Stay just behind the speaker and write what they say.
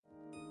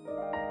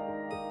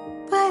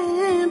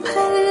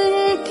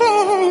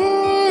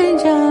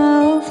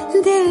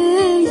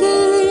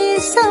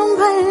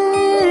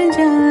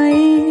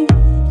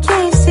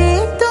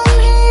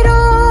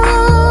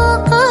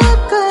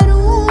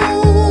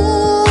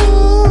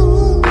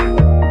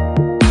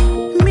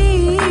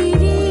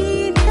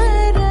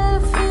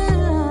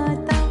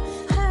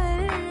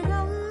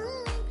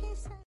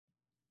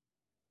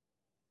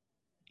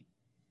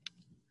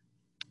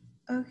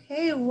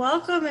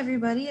welcome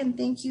everybody, and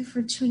thank you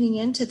for tuning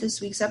in to this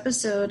week's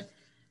episode.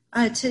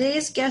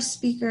 Today's guest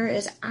speaker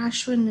is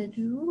Ashwin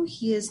Naidu.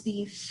 He is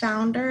the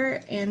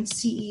founder and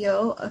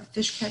CEO of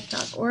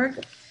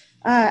fishcat.org.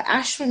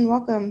 Ashwin,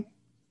 welcome.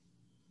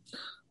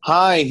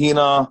 Hi,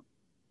 Hina.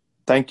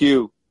 Thank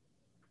you.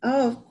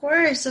 Oh, of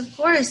course.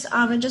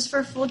 And just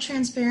for full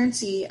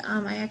transparency,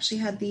 I actually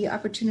had the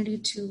opportunity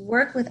to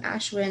work with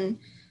Ashwin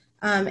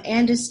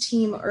and his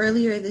team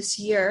earlier this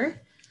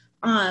year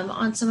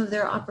on some of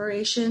their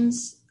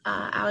operations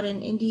out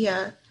in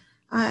India.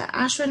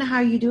 Ashwin, how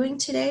are you doing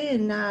today,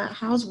 and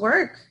how's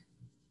work?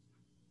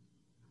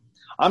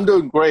 I'm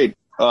doing great,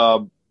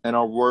 and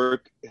our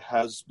work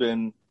has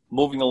been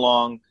moving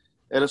along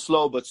at a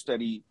slow but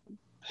steady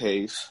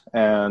pace.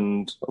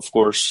 And of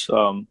course,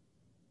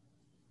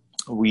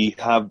 we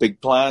have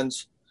big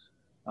plans,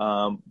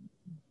 but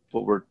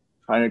we're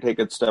trying to take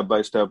it step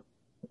by step,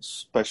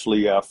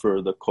 especially after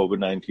the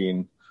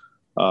COVID-19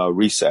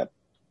 reset.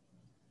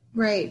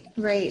 Right.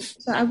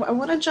 So I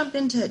want to jump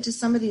into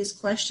some of these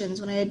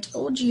questions. When I had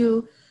told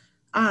you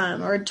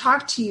or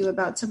talked to you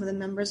about some of the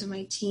members of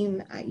my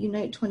team at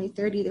Unite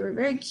 2030, they were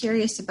very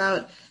curious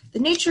about the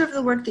nature of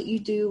the work that you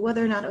do,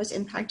 whether or not it was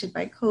impacted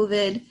by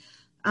COVID,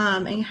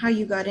 and how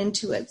you got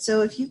into it.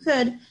 So if you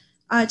could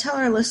tell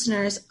our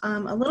listeners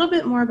a little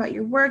bit more about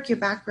your work, your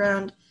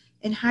background,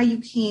 and how you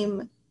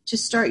came to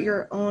start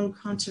your own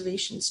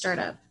conservation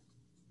startup.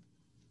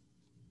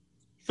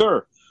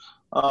 Sure.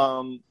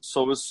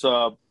 So it was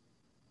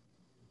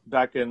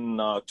back in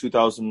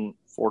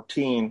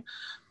 2014,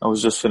 I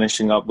was just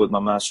finishing up with my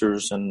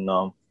master's and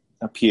a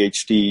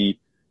PhD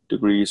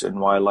degrees in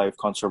wildlife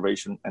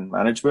conservation and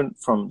management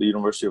from the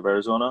University of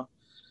Arizona,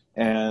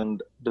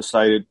 and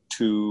decided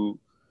to,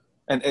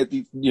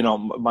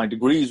 my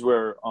degrees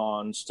were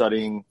on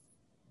studying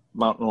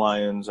mountain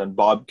lions and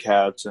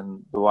bobcats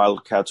and the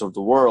wildcats of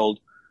the world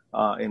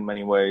in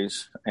many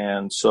ways.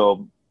 And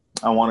so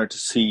I wanted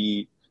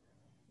to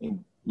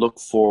look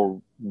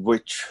for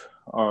which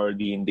are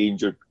the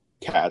endangered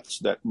cats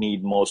that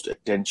need most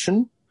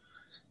attention.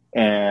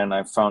 And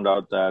I found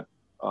out that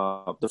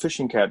the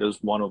fishing cat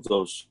is one of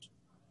those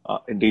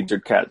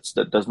endangered cats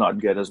that does not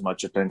get as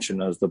much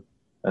attention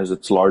as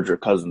its larger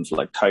cousins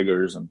like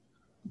tigers and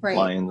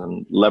lions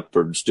and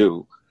leopards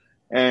do.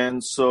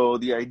 And so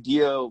the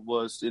idea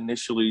was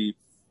initially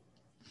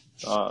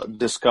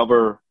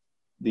discover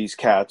these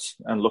cats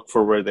and look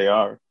for where they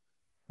are,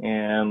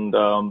 and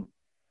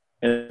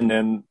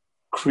then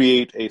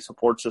create a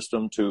support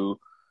system to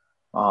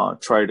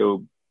try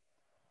to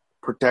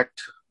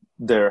protect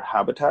their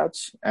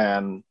habitats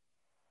and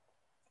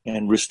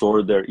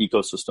restore their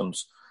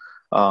ecosystems.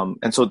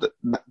 And so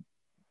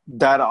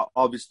that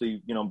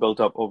obviously, built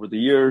up over the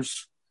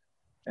years,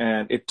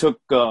 and it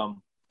took,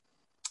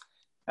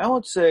 I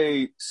would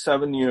say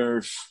 7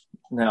 years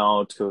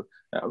now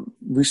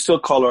we still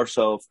call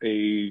ourselves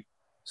a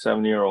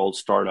 7-year-old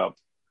startup.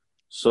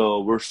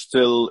 So we're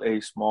still a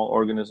small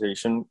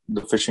organization,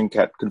 the Fishing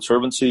Cat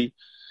Conservancy,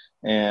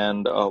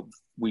 and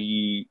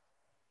we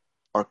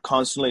are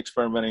constantly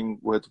experimenting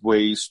with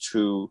ways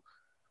to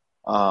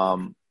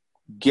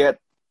get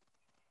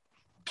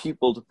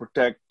people to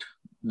protect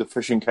the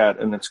fishing cat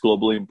and its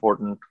globally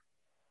important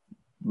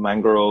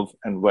mangrove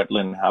and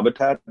wetland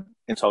habitat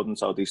in South and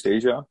Southeast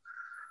Asia.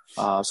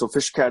 So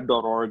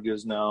fishcat.org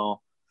is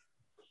now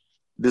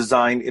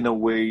designed in a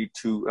way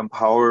to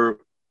empower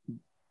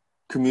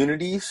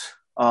communities,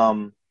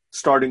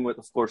 starting with,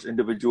 of course,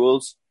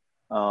 individuals,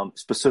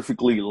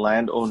 specifically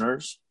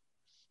landowners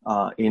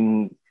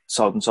in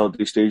South and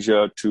Southeast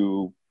Asia,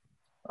 to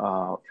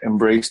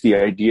embrace the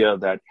idea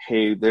that,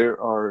 hey, there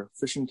are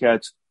fishing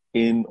cats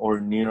in or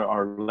near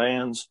our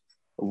lands.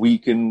 We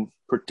can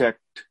protect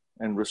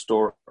and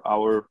restore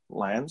our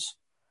lands,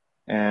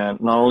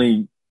 and not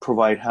only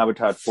provide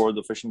habitat for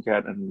the fishing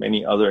cat and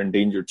many other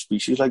endangered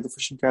species like the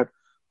fishing cat,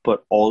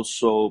 but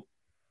also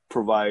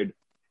provide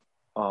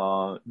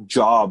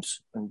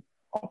jobs and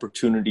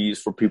opportunities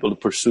for people to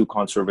pursue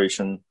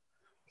conservation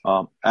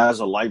as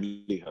a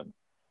livelihood.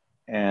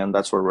 And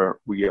that's where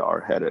we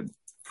are headed.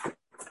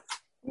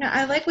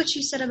 I like what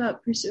you said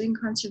about pursuing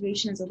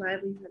conservation as a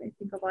livelihood. I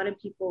think a lot of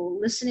people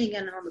listening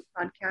in on the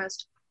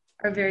podcast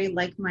are very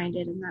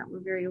like-minded, in that we're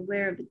very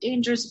aware of the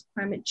dangers of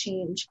climate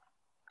change.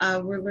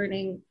 We're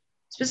learning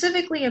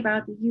specifically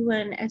about the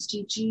UN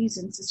SDGs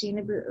and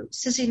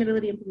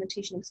sustainability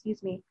implementation,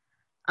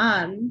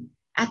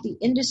 at the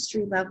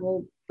industry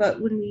level.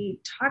 But when we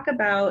talk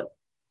about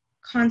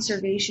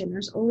conservation,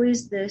 there's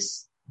always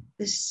this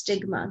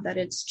stigma that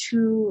it's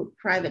too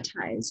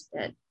privatized,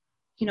 that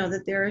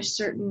that there are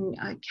certain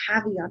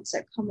caveats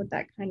that come with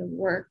that kind of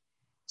work.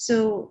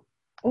 So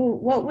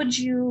what would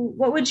you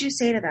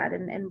say to that,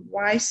 and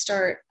why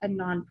start a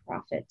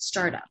nonprofit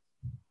startup,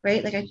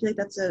 right? Like, I feel like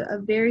that's a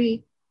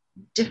very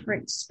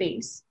different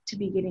space to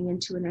be getting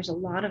into, and there's a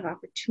lot of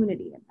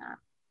opportunity in that.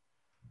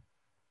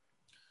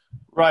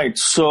 Right.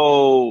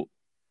 So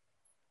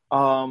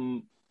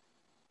I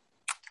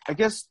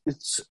guess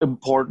it's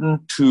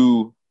important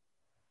to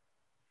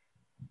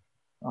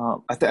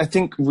I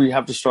think we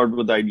have to start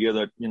with the idea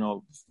that,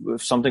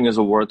 if something is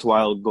a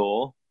worthwhile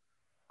goal,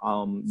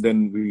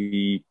 then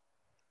we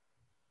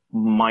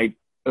might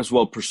as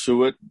well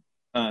pursue it,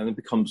 and it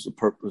becomes the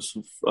purpose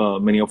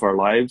of many of our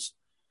lives.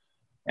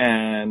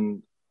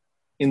 And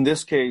in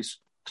this case,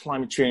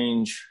 climate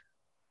change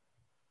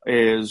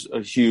is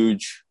a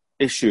huge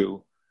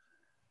issue.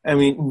 I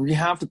mean, we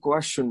have to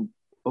question,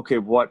 okay,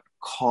 what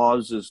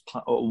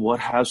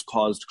has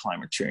caused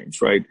climate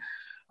change, right?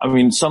 I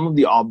mean, some of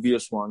the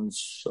obvious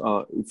ones,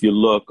 if you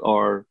look,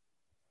 are,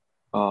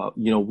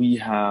 we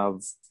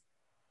have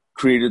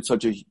created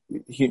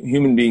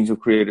human beings have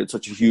created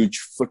such a huge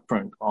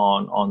footprint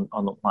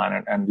on the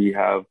planet, and we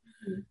have,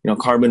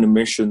 carbon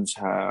emissions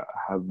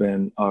have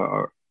been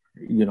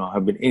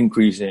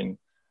increasing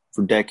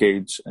for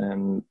decades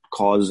and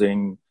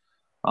causing,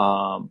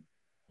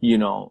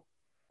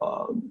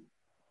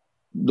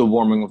 the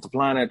warming of the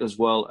planet, as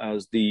well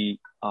as the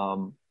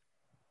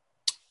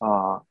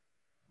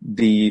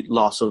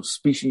loss of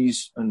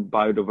species and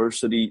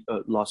biodiversity,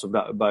 loss of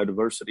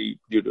biodiversity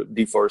due to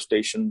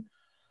deforestation.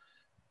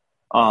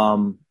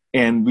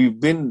 And we've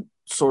been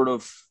sort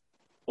of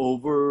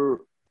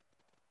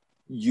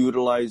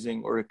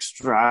over-utilizing or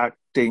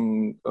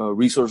extracting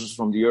resources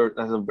from the earth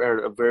at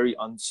a very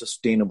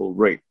unsustainable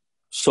rate.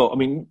 So, I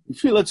mean,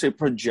 if you, let's say,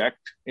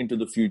 project into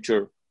the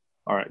future,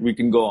 all right, we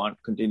can go on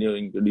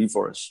continuing to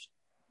deforest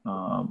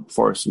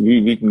forests.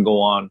 We can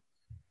go on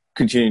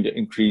continuing to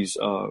increase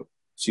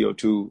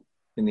CO2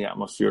 in the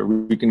atmosphere.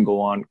 We can go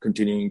on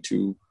continuing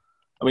to,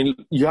 I mean,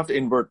 you have to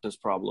invert this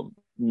problem.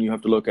 You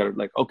have to look at it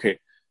like, okay,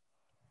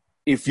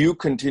 if we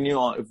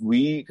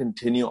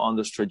continue on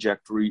this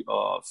trajectory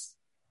of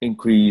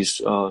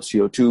increased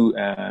CO2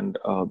 and,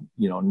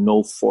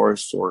 no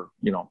forests, or,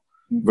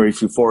 very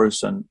few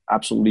forests and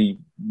absolutely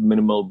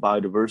minimal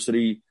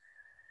biodiversity,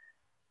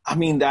 I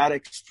mean, that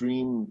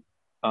extreme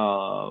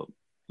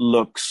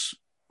looks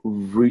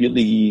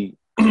really,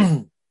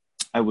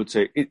 I would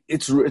say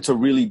it's a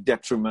really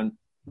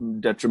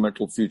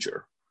detrimental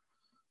future.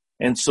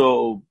 And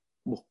so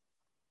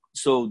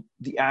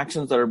the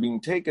actions that are being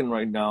taken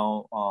right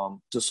now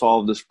to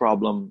solve this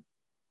problem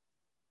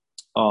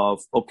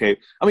of, okay,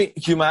 I mean,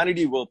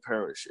 humanity will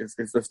perish if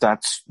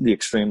that's the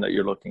extreme that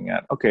you're looking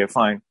at. Okay,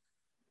 fine.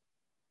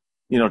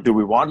 Do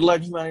we want to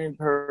let humanity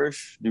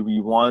perish? Do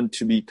we want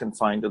to be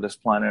confined to this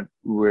planet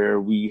where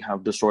we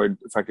have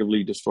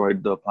effectively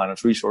destroyed the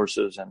planet's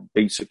resources and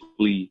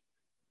basically,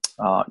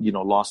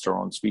 lost our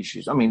own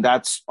species? I mean,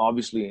 that's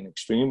obviously an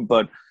extreme,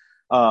 but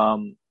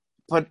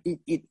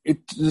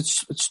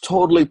it's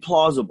totally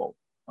plausible.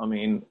 I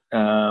mean,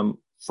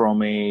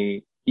 from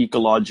a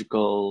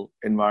ecological,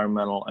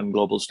 environmental, and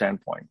global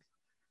standpoint.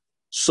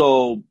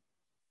 So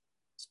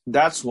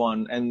that's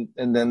one, and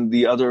then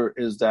the other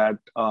is that,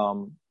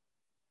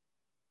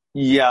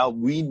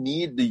 we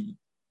need the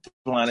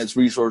planet's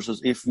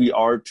resources if we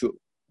are to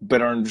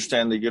better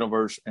understand the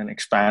universe and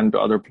expand to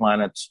other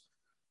planets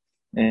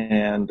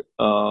and,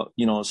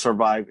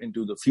 survive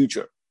into the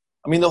future.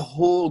 I mean, the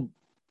whole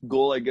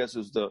goal, I guess,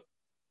 is the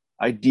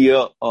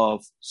idea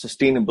of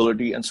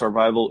sustainability and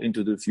survival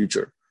into the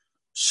future.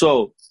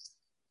 So,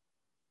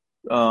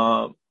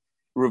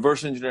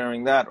 reverse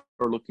engineering that,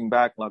 or looking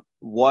back, like,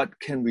 what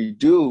can we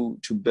do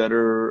to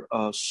better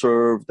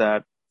serve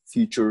that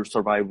future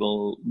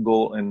survival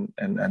goal and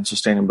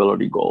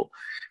sustainability goal?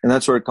 And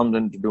that's where it comes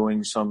into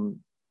doing some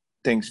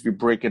things. If you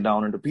break it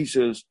down into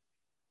pieces,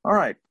 all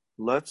right,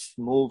 let's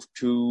move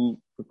to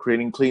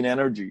creating clean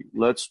energy.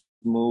 Let's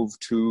move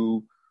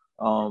to,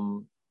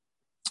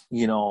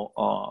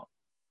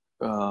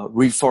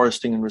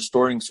 reforesting and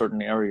restoring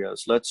certain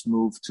areas. Let's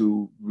move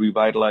to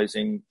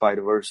revitalizing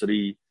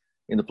biodiversity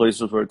in the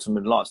places where it's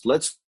been lost.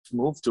 Let's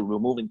move to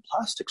removing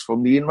plastics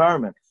from the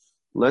environment.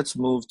 Let's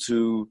move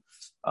to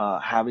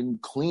having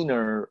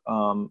cleaner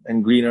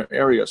and greener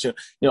areas.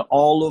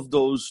 All of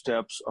those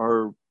steps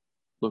are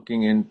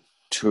looking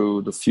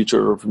into the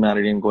future of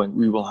humanity and going,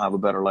 we will have a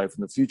better life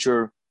in the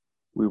future.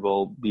 We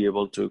will be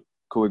able to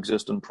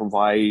coexist and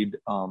provide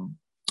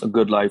a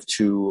good life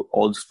to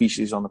all the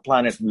species on the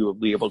planet. We will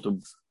be able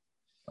to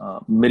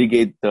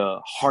mitigate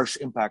the harsh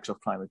impacts of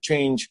climate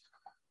change.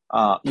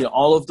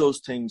 All of those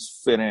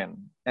things fit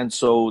in. And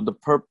so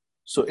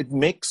so it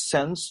makes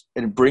sense,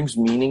 and it brings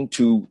meaning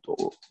to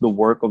the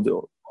work of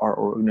our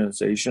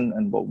organization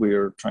and what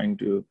we're trying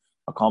to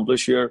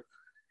accomplish here.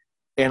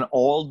 And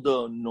all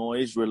the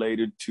noise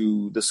related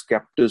to the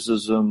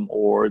skepticism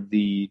or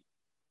the,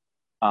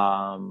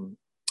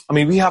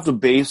 we have to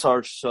base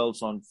our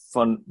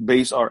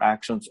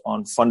actions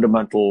on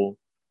fundamental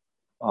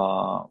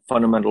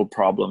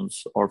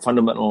problems or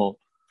fundamental,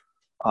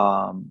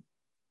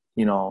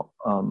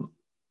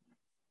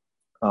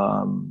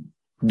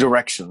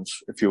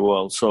 directions, if you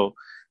will. So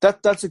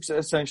that's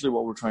essentially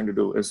what we're trying to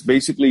do, is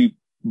basically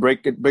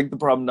break the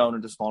problem down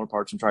into smaller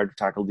parts and try to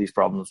tackle these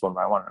problems one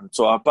by one. And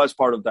so as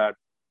part of that,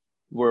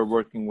 we're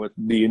working with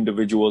the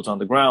individuals on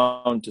the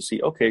ground to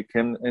see, okay,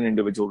 can an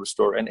individual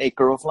restore an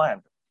acre of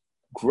land?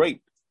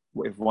 Great.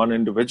 If one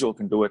individual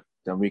can do it,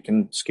 then we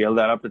can scale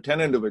that up to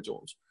 10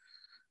 individuals.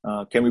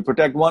 Can we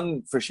protect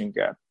one fishing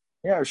cat?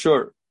 Yeah,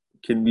 sure.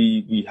 Can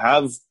we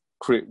have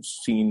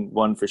seen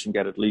one fishing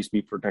cat at least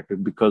be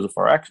protected because of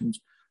our actions?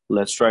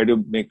 Let's try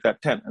to make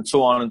that 10, and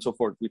so on and so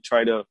forth. We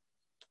try to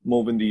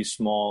move in these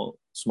small,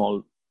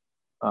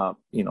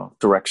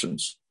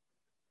 directions.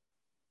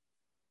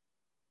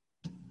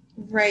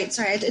 Right.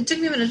 Sorry, it took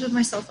me a minute to put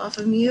myself off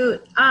of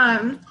mute.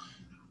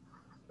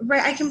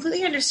 Right. I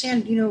completely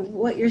understand,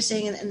 what you're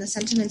saying and the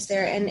sentiments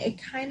there, and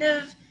it kind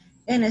of,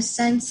 in a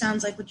sense,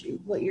 sounds like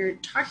what you're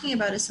talking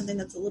about is something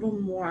that's a little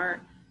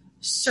more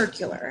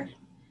circular.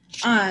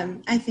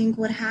 I think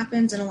what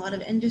happens in a lot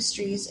of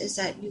industries is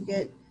that you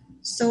get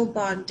so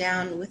bogged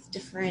down with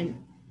different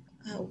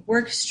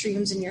work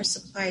streams in your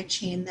supply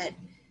chain that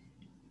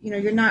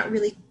you're not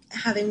really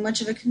having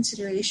much of a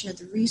consideration of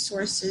the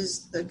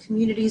resources, the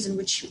communities in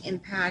which you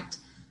impact,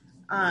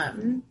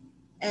 and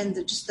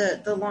just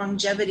the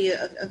longevity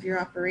of your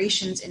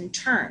operations in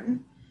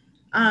turn.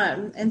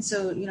 And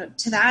so,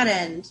 to that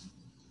end,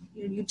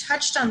 you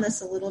touched on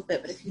this a little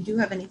bit, but if you do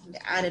have anything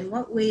to add, in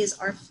what ways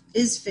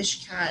is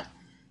FishCat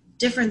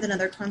different than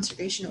other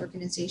conservation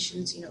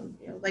organizations,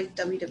 like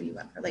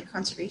WWF or like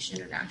Conservation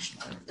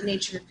International, the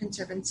Nature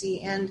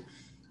Conservancy, and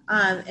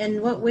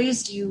in what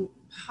ways do you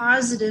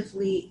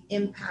positively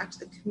impact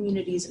the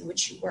communities in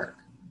which you work?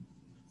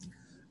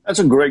 That's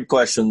a great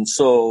question.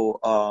 So,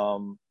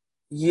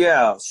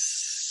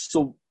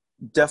 so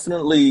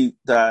definitely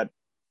that,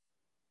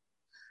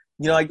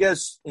 I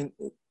guess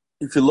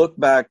if you look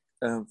back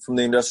from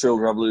the Industrial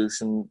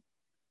Revolution,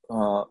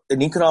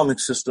 an economic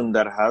system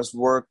that has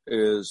worked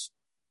is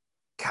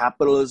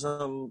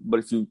capitalism. But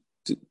if you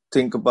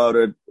think about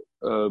it,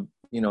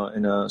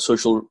 in a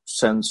social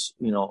sense,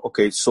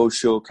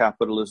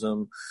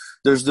 socio-capitalism,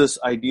 there's this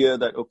idea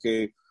that,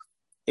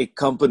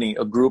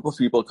 a group of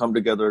people come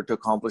together to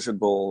accomplish a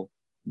goal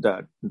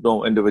that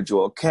no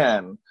individual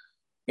can.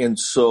 And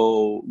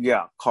so,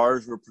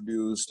 cars were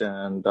produced,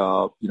 and,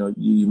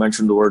 you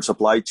mentioned the word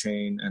supply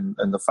chain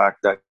and the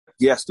fact that,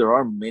 yes, there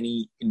are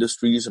many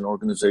industries and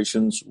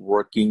organizations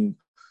working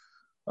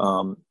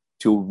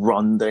to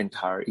run the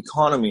entire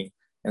economy,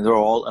 and they're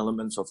all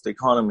elements of the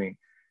economy.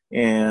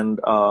 And,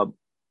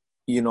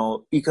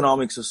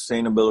 economic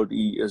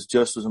sustainability is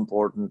just as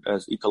important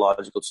as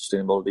ecological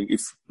sustainability.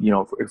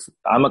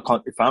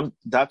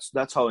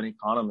 That's how an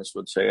economist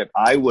would say it.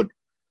 I would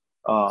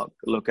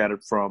look at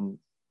it from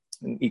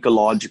an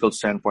ecological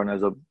standpoint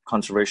as a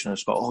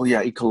conservationist.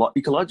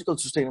 Ecological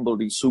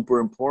sustainability is super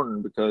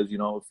important because,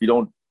 if you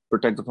don't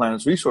protect the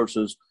planet's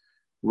resources,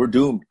 we're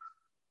doomed.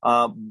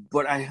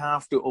 But I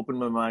have to open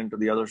my mind to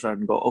the other side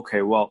and go,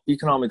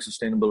 economic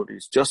sustainability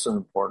is just as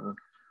important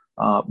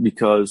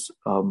because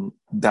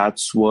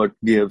that's what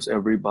gives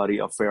everybody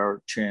a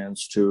fair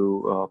chance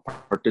to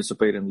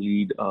participate and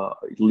lead a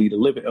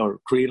living or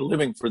create a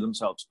living for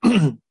themselves.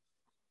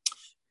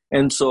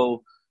 And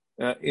so,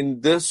 in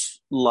this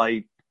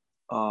light,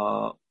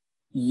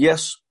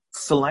 yes,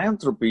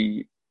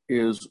 philanthropy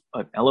is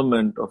an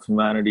element of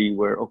humanity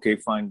where,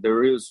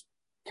 there is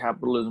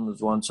capitalism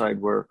is one side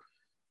where,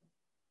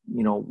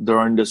 there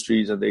are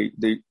industries and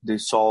they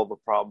solve a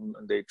problem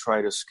and they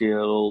try to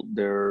scale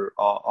their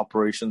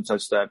operations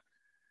such that,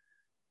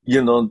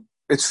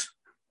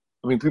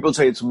 people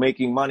say it's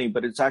making money,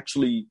 but it's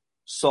actually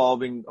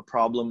solving a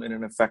problem in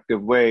an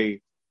effective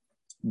way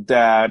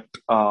that,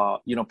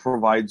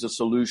 provides a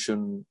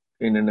solution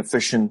in an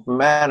efficient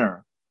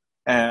manner.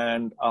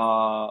 And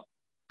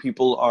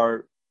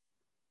people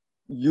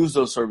use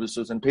those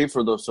services and pay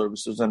for those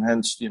services. And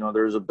hence,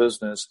 there's a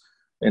business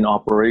in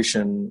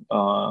operation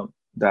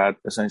that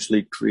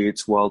essentially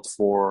creates wealth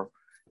for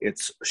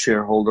its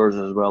shareholders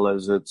as well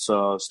as its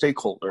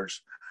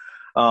stakeholders.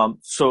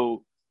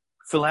 So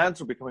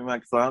philanthropy, coming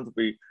back to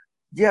philanthropy,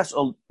 yes,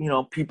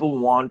 people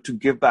want to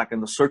give back.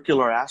 And the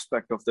circular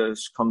aspect of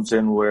this comes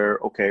in where,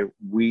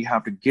 we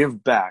have to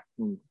give back.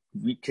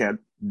 We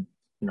can't,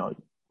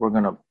 we're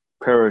going to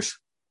perish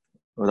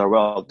with our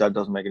wealth. That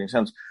doesn't make any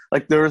sense.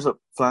 Like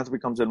philanthropy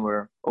comes in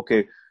where,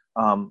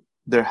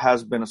 there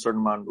has been a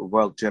certain amount of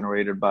wealth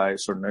generated by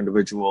certain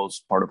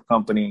individuals, part of a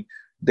company.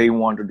 They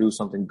want to do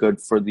something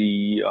good for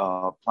the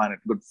planet,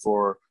 good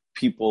for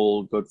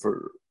people, good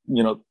for,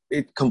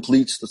 it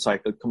completes the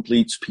cycle, it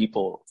completes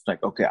people. It's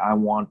like, I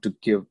want to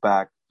give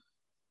back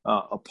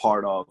a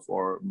part of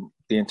or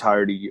the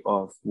entirety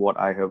of what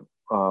I have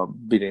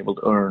been able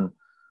to earn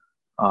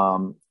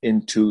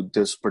into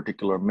this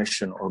particular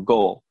mission or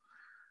goal.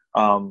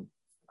 And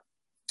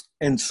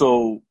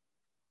so,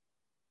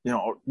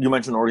 you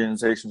mentioned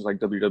organizations like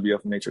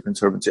WWF and Nature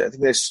Conservancy. I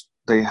think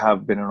they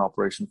have been in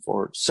operation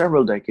for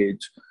several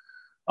decades,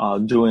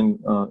 doing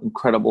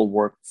incredible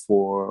work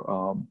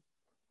for,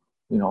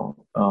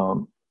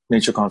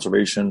 nature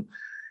conservation.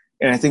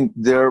 And I think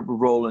their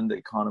role in the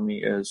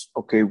economy is,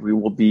 we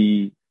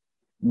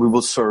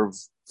will serve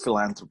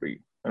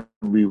philanthropy, and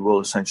we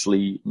will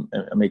essentially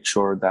make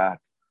sure that,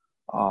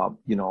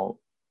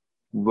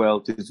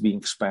 wealth is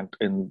being spent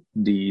in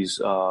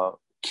these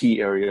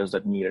key areas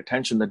that need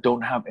attention, that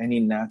don't have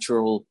any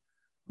natural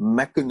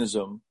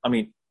mechanism. I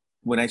mean,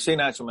 when I say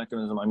natural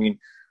mechanism, I mean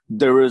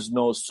there is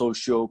no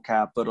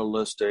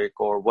socio-capitalistic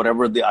or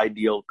whatever the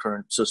ideal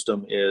current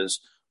system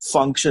is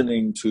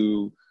functioning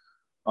to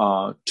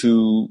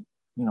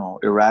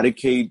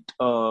eradicate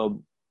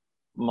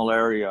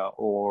malaria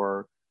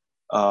or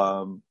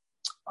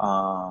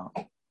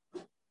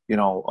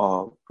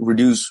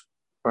reduce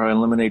or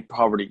eliminate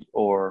poverty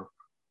or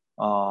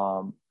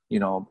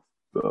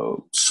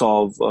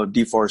solve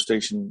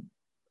deforestation,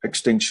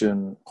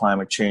 extinction,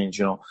 climate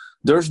change.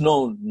 There's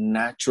no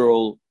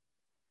natural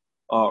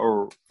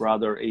or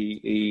rather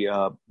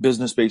a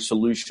business-based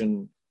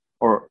solution,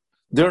 or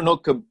there are no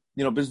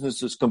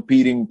businesses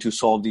competing to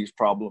solve these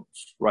problems,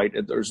 right?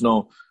 There's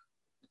no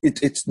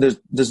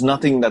there's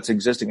nothing that's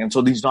existing, and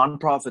so these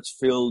nonprofits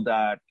fill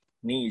that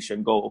niche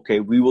and go, okay,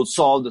 we will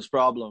solve this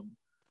problem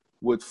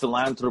with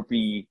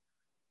philanthropy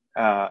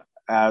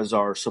as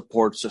our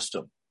support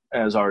system,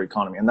 as our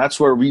economy, and that's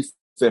where we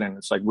fit in.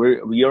 It's like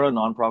we are a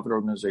nonprofit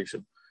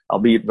organization,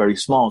 albeit very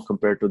small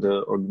compared to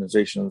the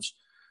organizations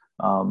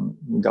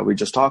that we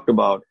just talked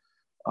about.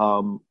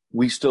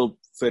 We still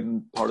fit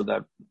in part of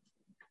that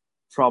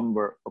problem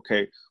where,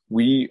 okay,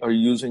 we are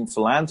using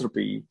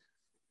philanthropy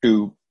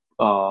to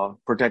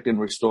protect and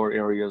restore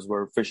areas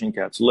where fishing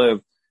cats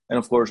live. And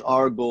of course,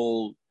 our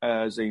goal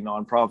as a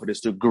nonprofit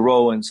is to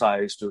grow in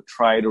size to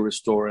try to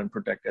restore and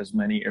protect as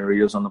many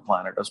areas on the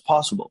planet as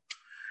possible.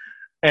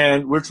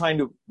 And we're trying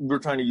to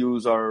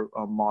use our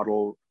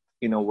model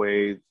in a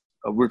way.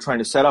 We're trying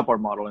to set up our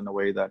model in a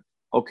way that,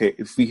 okay,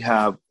 if we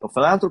have a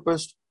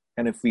philanthropist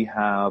and if we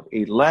have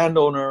a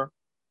landowner,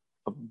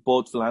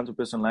 both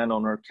philanthropist and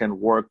landowner can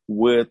work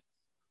with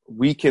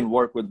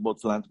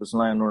both philanthropist and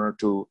landowner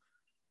to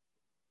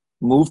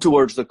move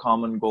towards the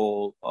common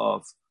goal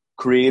of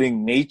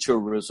creating nature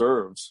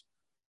reserves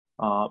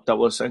that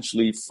will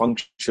essentially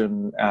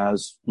function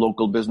as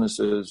local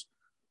businesses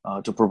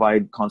to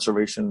provide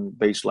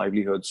conservation-based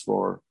livelihoods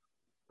for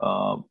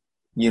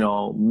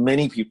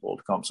many people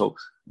to come. So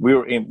we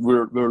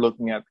were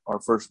looking at our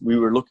first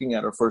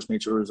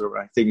nature reserve.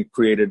 I think it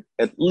created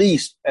at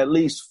least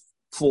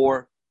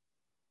 4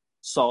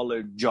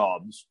 solid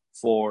jobs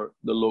for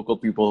the local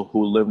people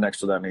who live next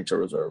to that nature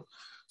reserve.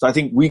 So I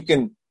think we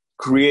can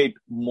create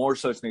more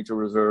such nature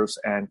reserves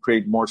and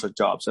create more such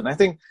jobs. And I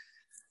think,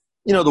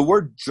 the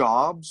word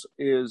jobs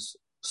is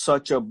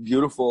such a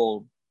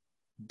beautiful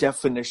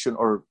definition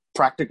or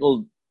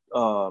practical,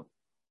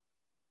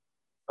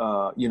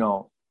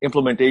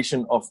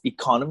 implementation of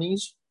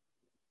economies.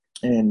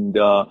 And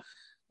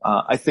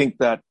I think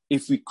that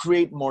if we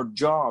create more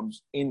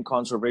jobs in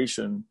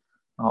conservation,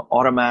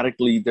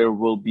 automatically there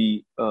will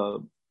be,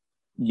 an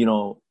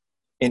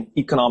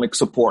economic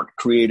support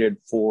created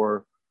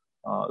for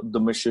the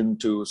mission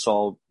to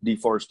solve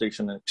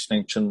deforestation,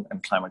 extinction,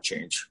 and climate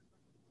change.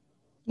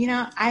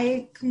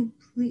 I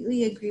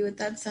completely agree with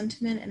that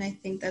sentiment, and I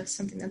think that's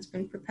something that's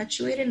been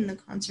perpetuated in the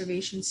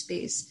conservation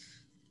space.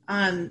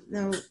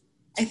 Though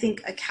I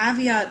think a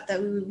caveat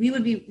that we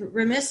would be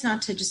remiss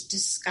not to just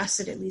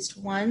discuss it at least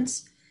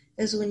once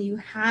is when you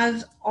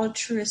have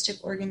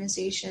altruistic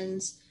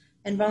organizations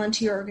and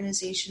volunteer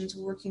organizations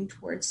working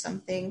towards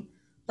something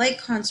like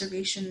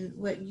conservation,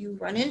 what you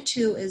run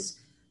into is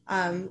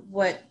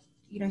what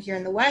here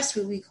in the West,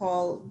 what we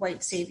call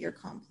white savior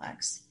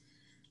complex.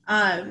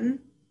 And,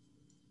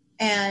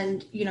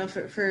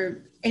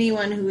 for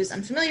anyone who is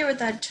unfamiliar with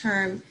that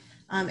term,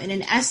 and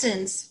in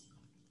essence,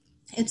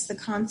 it's the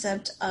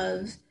concept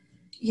of,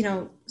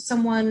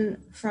 someone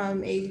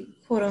from a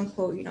quote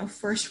unquote,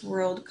 first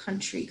world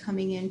country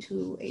coming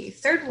into a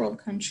third world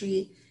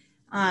country,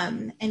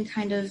 and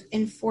kind of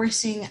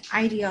enforcing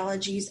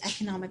ideologies,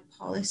 economic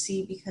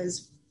policy,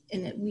 because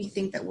we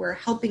think that we're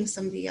helping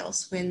somebody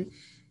else when,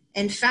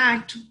 in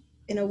fact,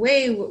 in a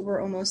way,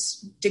 we're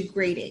almost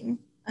degrading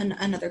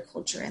another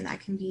culture, and that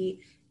can be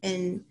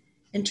in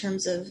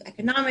terms of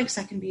economics,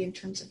 that can be in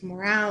terms of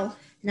morale.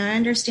 Now, I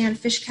understand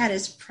FishCat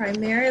is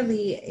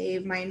primarily a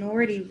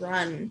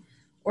minority-run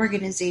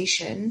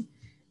organization,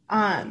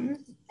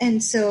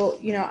 and so,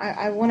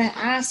 I want to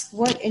ask,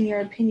 what, in your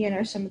opinion,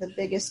 are some of the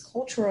biggest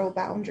cultural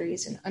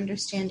boundaries in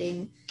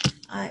understanding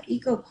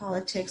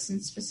eco-politics,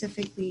 and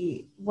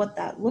specifically what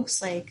that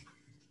looks like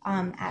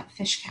at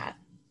FishCat?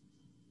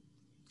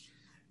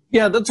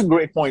 Yeah, that's a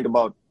great point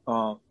about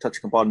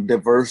touching upon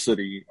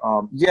diversity.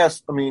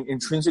 Yes, I mean,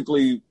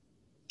 intrinsically,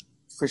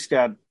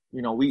 FishCat,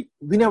 we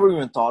never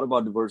even thought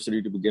about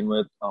diversity to begin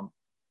with.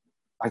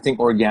 I think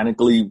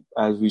organically,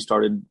 as we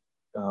started,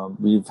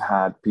 we've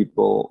had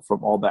people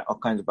from all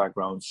kinds of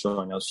backgrounds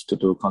showing us to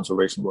do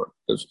conservation work.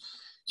 Because,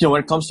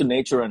 when it comes to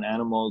nature and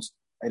animals,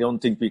 I don't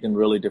think we can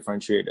really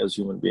differentiate as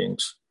human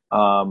beings.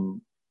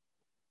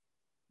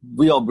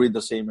 We all breathe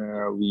the same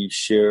air. We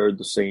share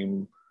the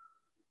same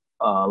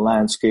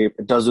landscape.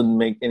 It doesn't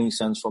make any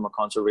sense from a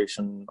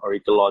conservation or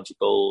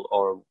ecological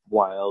or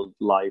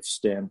wildlife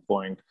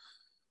standpoint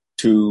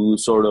to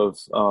sort of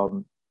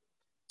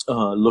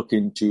look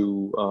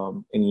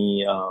into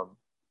any.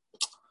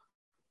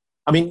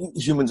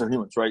 Humans are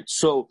humans, right?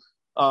 So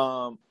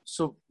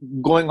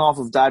going off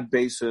of that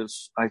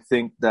basis, I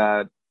think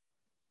that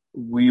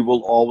we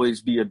will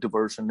always be a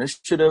diverse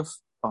initiative.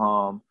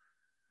 And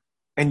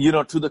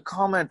to the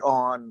comment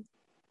on,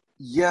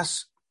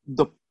 yes,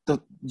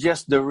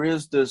 yes, there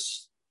is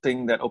this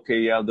thing that, okay,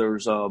 yeah,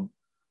 there's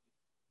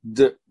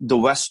the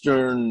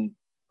Western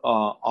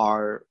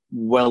are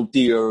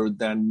wealthier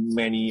than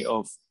many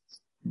of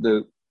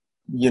the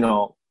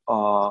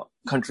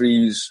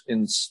countries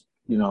in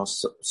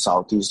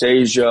Southeast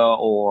Asia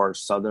or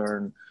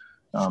southern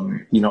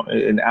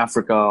in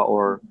Africa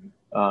or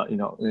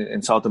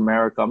in South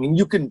America. I mean,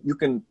 you can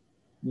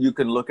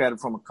look at it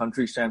from a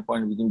country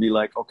standpoint. We can be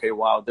like, okay,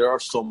 wow, there are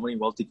so many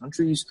wealthy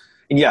countries,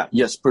 and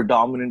yes,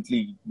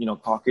 predominantly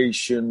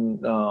Caucasian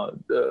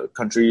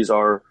countries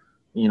are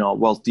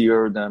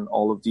wealthier than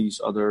all of these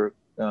other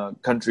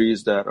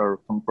countries that are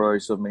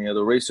comprised of many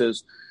other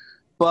races.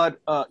 But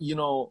if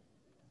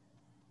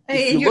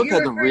you look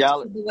at the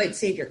reality, the white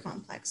savior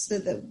complex,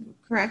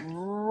 correct?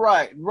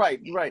 Right.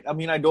 I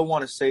mean, I don't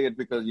want to say it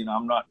because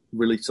I'm not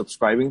really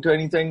subscribing to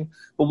anything.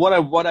 But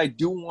what I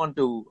do want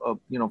to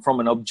from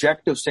an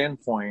objective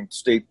standpoint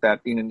state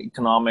that in an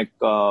economic,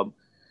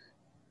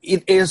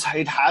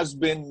 it has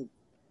been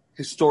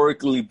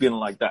historically been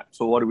like that.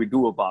 So what do we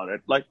do about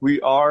it? Like,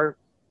 we are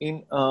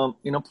in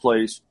a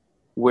place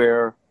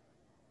where,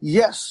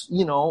 yes,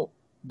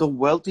 the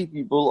wealthy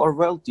people are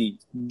wealthy,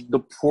 the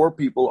poor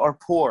people are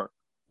poor.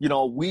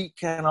 We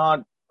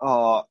cannot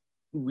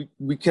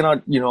we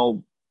cannot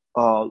look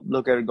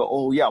at it and go,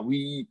 oh yeah,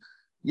 we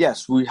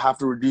have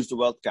to reduce the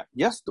wealth gap.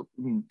 Yes,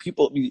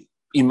 people,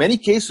 in many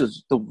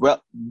cases, the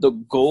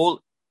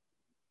goal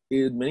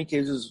in many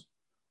cases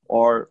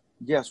are,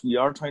 yes, we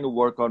are trying to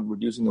work on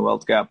reducing the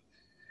wealth gap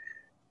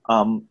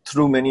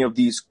through many of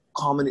these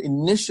common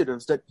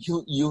initiatives that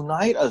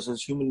unite us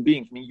as human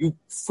beings. I mean, you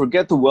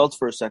forget the wealth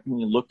for a second,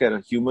 you look at a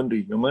human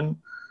to human.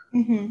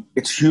 Mm-hmm.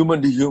 It's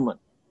human to human.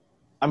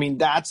 I mean,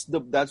 that's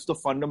the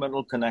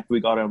fundamental connect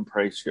we got to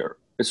embrace here.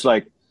 It's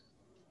like,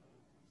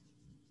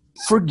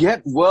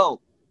 forget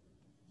wealth.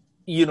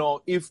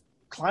 If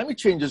climate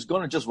change is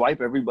going to just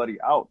wipe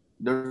everybody out,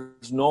 nature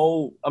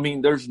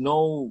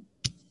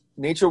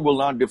will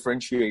not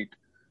differentiate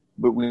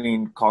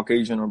between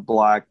Caucasian or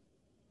Black.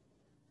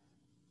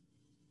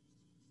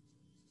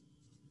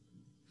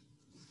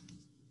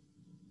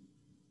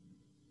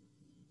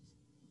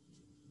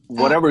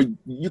 Whatever,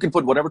 you can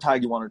put whatever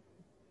tag you want to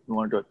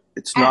do it.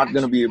 It's not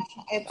going to be.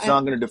 It's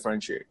not going to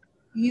differentiate.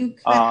 You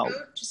cut out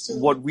just a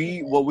what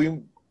we.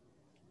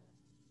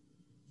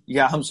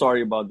 Yeah, I'm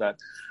sorry about that.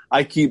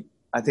 I think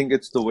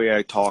it's the way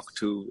I talk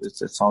too.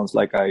 It sounds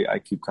like I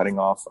keep cutting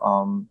off.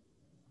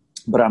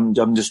 But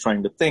I'm just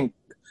trying to think.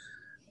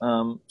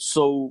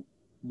 So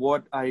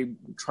what I'm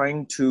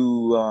trying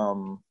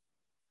to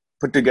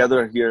put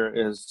together here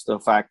is the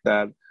fact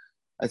that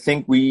I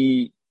think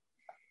we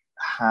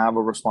have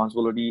a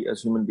responsibility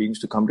as human beings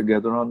to come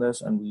together on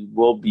this, and we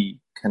will be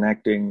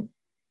connecting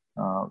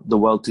the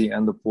wealthy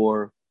and the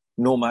poor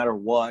no matter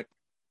what.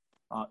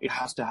 It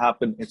has to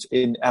happen. It's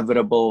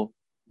inevitable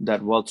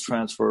that wealth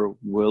transfer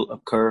will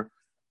occur.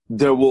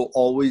 There will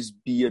always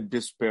be a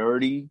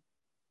disparity,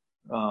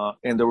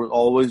 and there will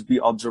always be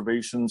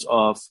observations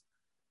of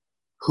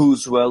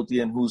who's wealthy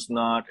and who's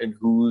not, and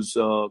who's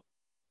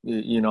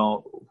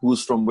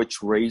from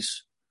which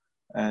race,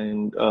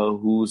 and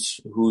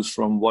who's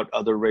from what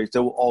other race.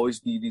 There will always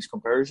be these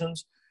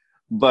comparisons.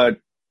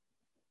 But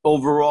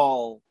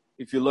overall,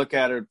 if you look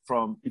at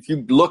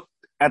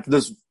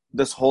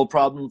this whole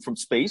problem from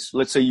space,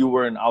 let's say you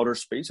were in outer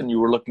space and you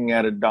were looking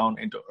at it down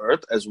into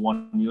Earth as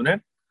one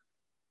unit,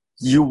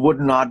 you would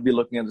not be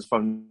looking at this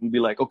problem. You'd be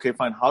like, okay,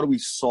 fine, how do we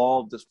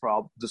solve this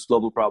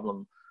global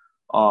problem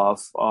of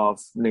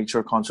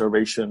nature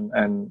conservation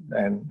and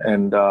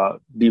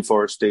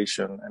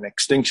deforestation and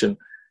extinction?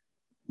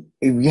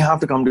 We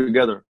have to come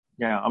together.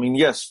 Yeah, I mean,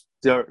 yes,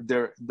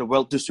 the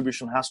wealth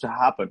distribution has to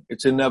happen.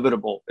 It's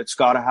inevitable. It's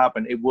got to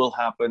happen. It will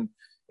happen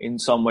in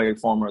some way,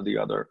 form, or the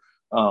other.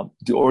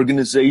 The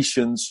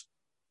organizations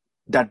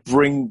that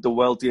bring the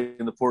wealthy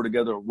and the poor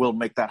together will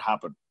make that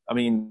happen. I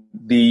mean,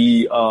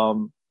 the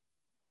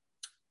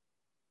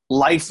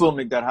life will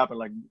make that happen.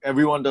 Like,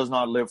 everyone does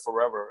not live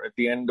forever. At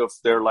the end of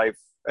their life,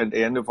 at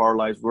the end of our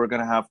lives, we're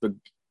going to have to,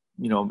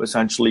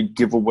 essentially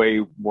give away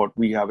what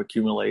we have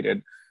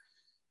accumulated.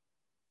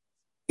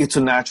 It's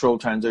a natural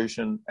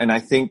transition. And I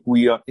think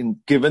we are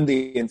given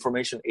the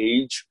information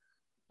age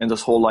and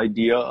this whole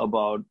idea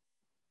about,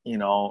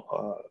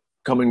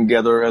 coming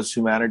together as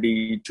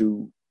humanity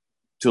to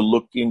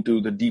look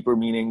into the deeper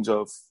meanings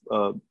of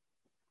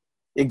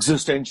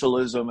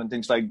existentialism and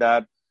things like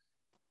that.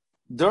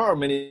 There are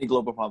many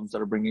global problems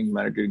that are bringing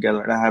humanity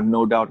together. And I have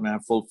no doubt and I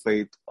have full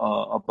faith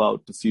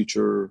about the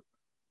future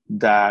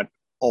that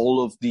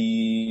all of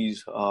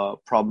these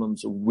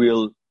problems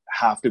will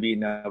have to be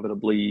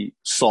inevitably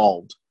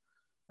solved.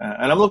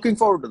 And I'm looking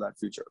forward to that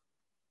future.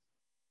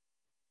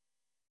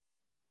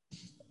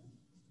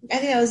 I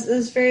think that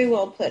was very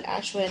well put,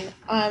 Ashwin.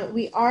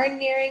 We are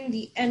nearing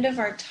the end of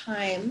our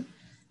time,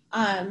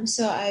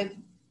 so I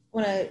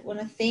want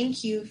to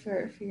thank you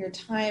for your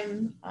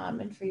time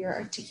and for your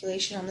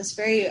articulation on this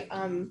very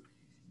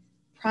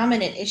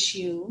prominent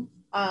issue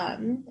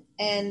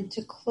And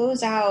to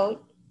close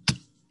out,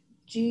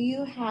 do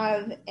you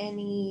have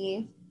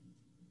any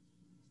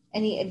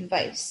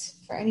advice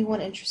for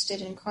anyone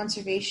interested in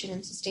conservation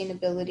and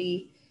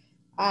sustainability?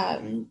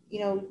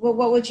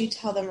 What would you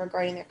tell them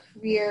regarding their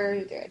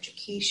career, their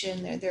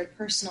education, their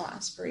personal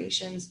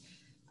aspirations?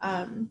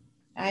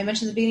 I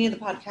mentioned at the beginning of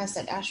the podcast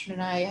that Ashwin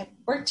and I had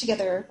worked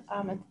together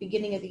at the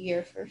beginning of the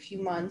year for a few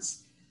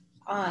months.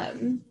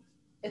 And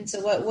so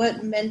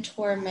what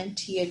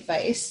mentor-mentee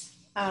advice?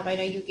 I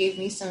know you gave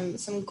me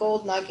some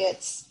gold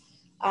nuggets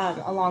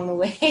along the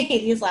way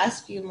these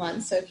last few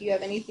months. So if you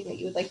have anything that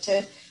you would like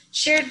to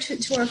share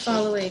to our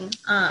following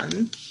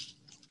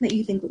that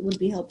you think would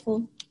be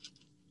helpful.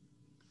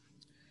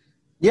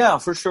 Yeah,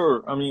 for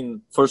sure. I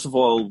mean, first of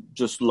all,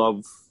 just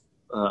love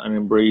and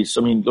embrace.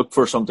 I mean, look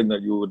for something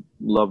that you would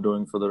love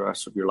doing for the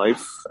rest of your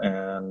life,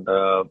 and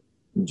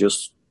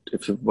just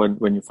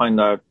when you find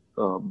that,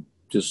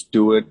 just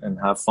do it and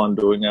have fun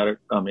doing at it.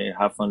 I mean,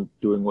 have fun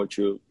doing what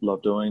you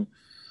love doing.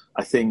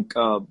 I think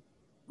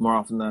more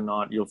often than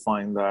not, you'll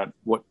find that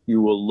what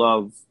you will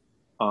love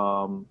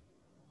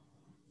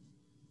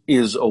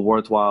is a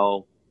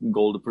worthwhile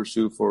goal to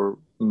pursue for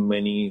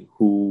many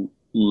who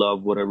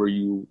love whatever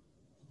you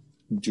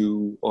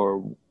do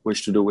or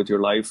wish to do with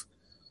your life.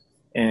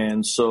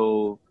 And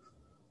so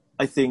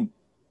I think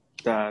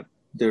that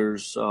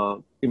there's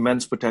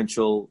immense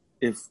potential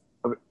if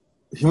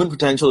human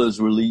potential is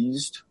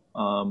released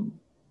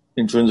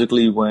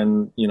intrinsically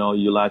when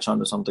you latch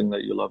onto something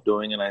that you love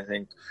doing. And I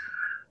think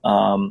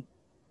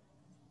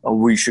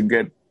we should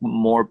get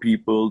more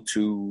people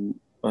to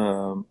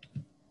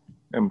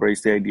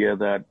embrace the idea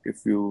that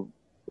if you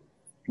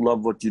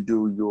love what you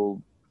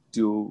do,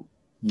 you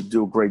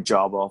do a great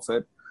job of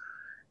it.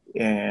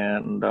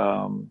 And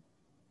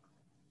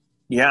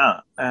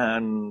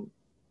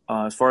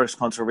as far as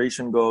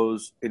conservation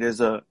goes, it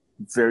is a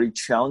very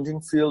challenging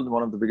field.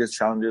 One of the biggest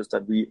challenges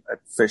that we at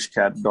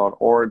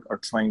fishcat.org are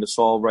trying to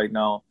solve right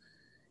now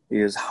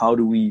is how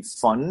do we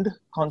fund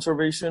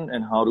conservation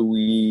and how do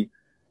we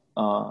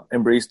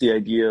embrace the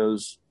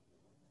ideas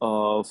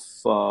of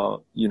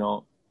the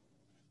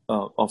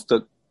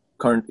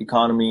current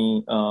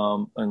economy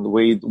and the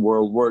way the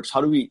world works.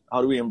 How do we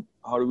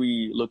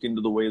look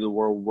into the way the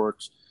world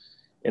works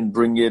and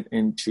bring it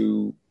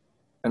into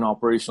an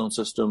operational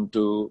system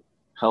to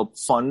help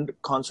fund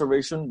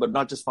conservation, but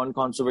not just fund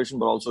conservation,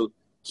 but also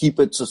keep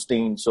it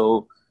sustained.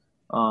 So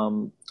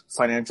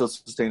financial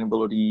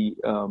sustainability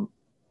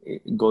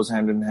it goes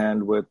hand in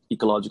hand with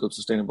ecological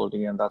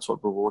sustainability, and that's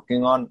what we're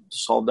working on to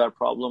solve that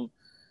problem.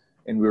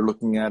 And we're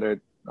looking at it.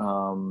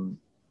 And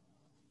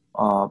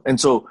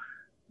so,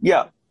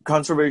 yeah,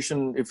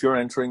 conservation, if you're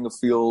entering the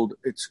field,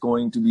 it's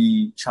going to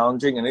be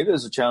challenging, and it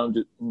is a challenge.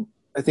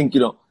 I think,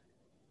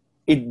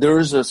 there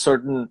is a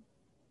certain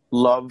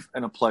love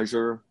and a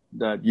pleasure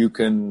that you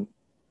can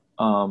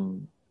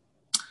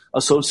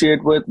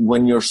associate with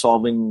when you're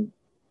solving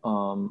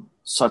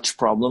such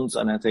problems,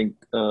 and I think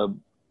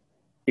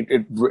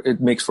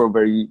it makes for a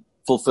very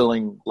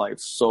fulfilling life.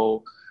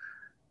 So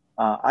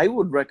I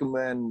would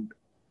recommend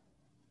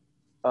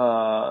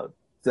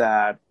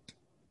that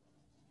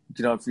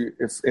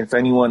if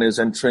anyone is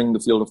entering the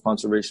field of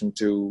conservation,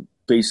 to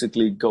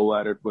basically go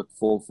at it with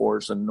full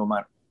force and no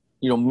matter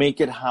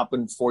make it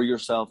happen for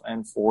yourself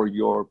and for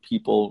your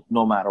people,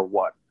 no matter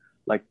what.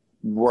 Like,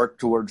 work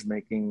towards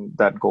making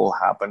that goal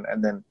happen,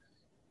 and then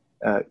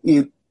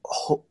it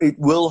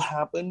will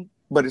happen.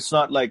 But it's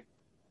not like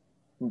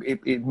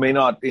it may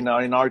not. In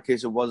our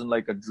case, it wasn't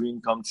like a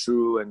dream come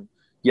true, and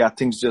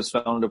things just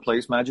fell into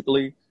place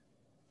magically.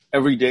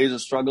 Every day is a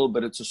struggle,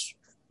 but it's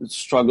a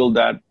struggle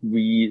that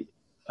we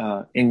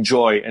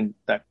enjoy and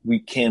that we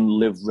can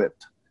live with,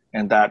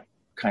 and that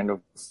kind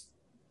of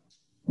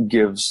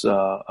gives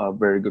a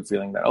very good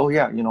feeling that,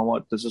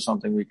 this is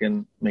something we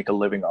can make a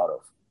living out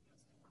of.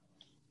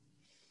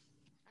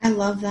 I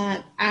love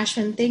that.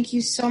 Ashwin, thank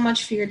you so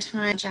much for your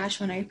time.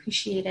 Ashwin, I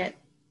appreciate it.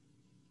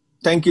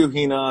 Thank you,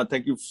 Hina.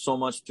 Thank you so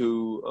much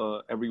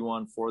to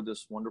everyone for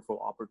this wonderful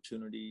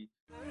opportunity.